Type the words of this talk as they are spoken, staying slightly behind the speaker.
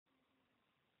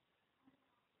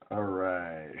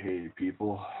Alright, hey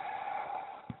people.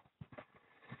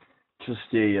 Just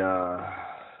a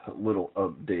little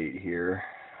update here.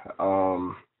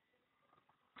 Um,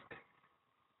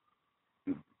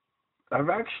 I've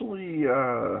actually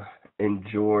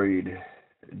enjoyed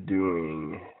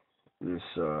doing this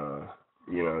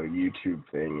YouTube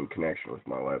thing in connection with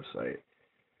my website.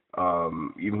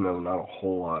 Even though not a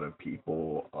whole lot of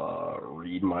people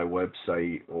read my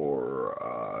website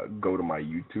or go to my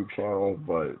YouTube channel,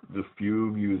 but the few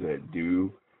of you that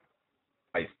do,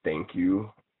 I thank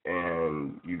you,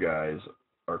 and you guys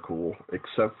are cool,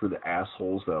 except for the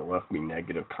assholes that left me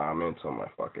negative comments on my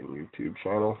fucking YouTube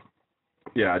channel.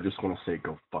 Yeah, I just want to say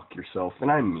go fuck yourself, and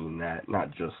I mean that,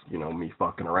 not just, me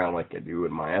fucking around like I do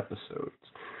in my episodes,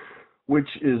 which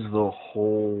is the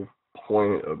whole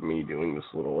point of me doing this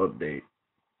little update.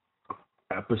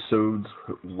 Episodes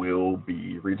will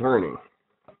be returning.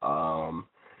 Um,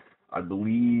 I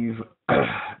believe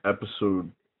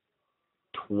episode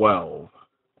 12,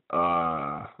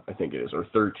 I think it is, or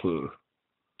 13,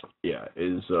 yeah,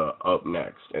 is up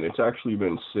next, and it's actually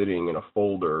been sitting in a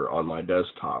folder on my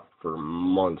desktop for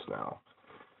months now.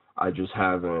 I just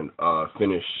haven't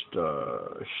finished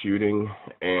shooting,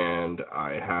 and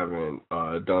I haven't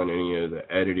done any of the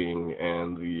editing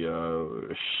and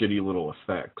the shitty little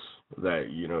effects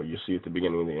that you see at the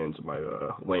beginning and the ends of my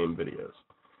lame videos.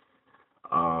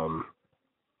 Um,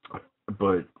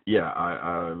 but yeah,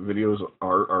 videos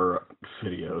are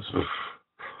videos.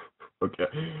 Okay,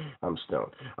 I'm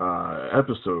stoned.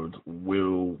 Episodes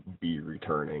will be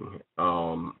returning.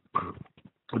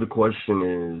 The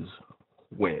question is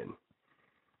when.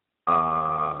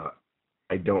 I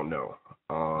don't know.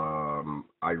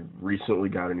 I recently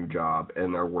got a new job,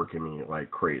 and they're working me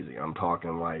like crazy. I'm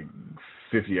talking like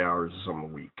 50 hours or something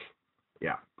a week.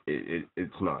 Yeah,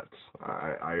 it's nuts.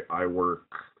 I work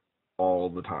all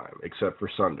the time except for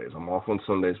Sundays. I'm off on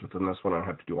Sundays, but then that's when I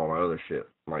have to do all my other shit,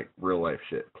 like real life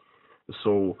shit.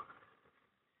 So,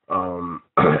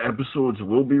 episodes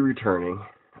will be returning.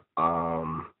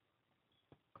 Um,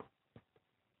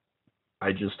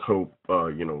 I just hope,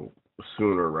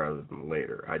 sooner rather than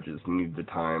later. I just need the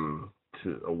time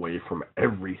to away from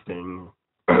everything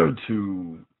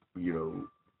to, you know,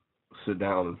 sit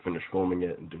down and finish filming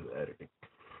it and do the editing.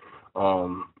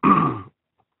 Um,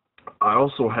 I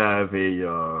also have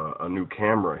a new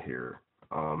camera here,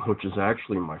 which is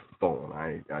actually my phone.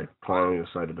 I finally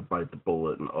decided to bite the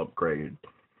bullet and upgrade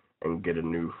and get a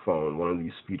new phone, one of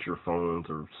these feature phones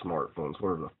or smartphones,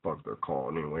 whatever the fuck they're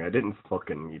called. Anyway, I didn't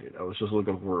fucking need it. I was just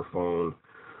looking for a phone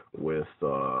with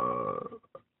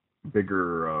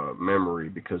bigger memory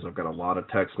because I've got a lot of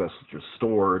text messages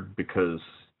stored because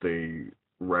they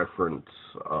reference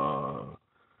uh,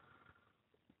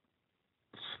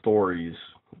 stories,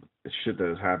 shit that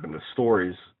has happened to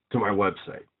stories to my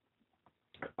website.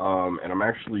 And I'm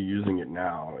actually using it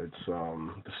now. It's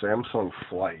the Samsung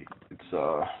Flight. It's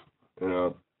you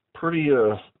know pretty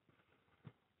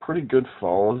pretty good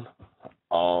phone.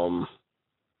 Um,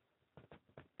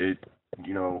 it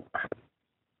you know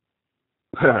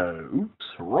oops,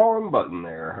 wrong button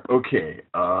there. Okay.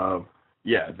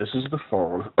 Yeah, this is the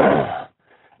phone,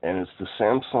 and it's the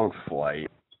Samsung Flight.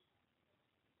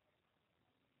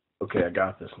 Okay, I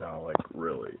got this now. Like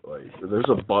really, like there's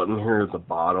a button here at the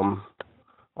bottom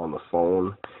on the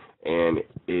phone, and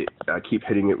I keep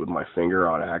hitting it with my finger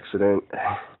on accident,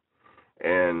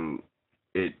 and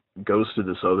it goes to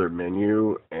this other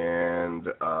menu, and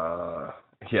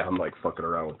yeah, I'm like fucking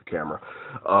around with the camera.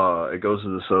 It goes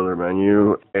to this other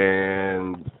menu,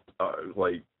 and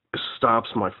like stops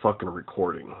my fucking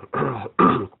recording.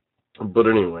 But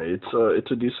anyway,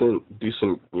 it's a decent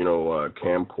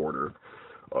camcorder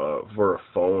for a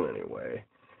phone anyway,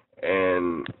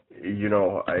 and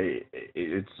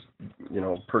it's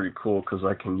pretty cool because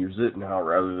I can use it now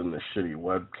rather than the shitty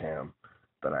webcam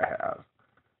that I have.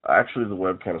 Actually, the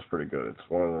webcam is pretty good. It's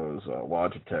one of those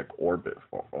Logitech Orbit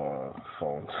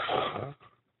phones.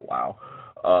 Wow.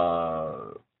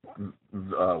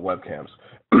 Webcams.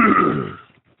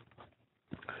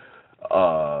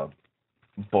 uh,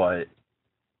 but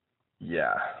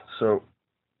yeah, so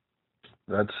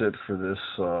that's it for this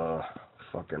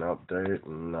fucking update,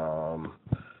 and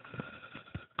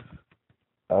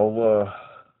I'll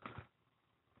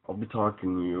I'll be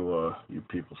talking to you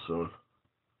people soon.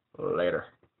 Later.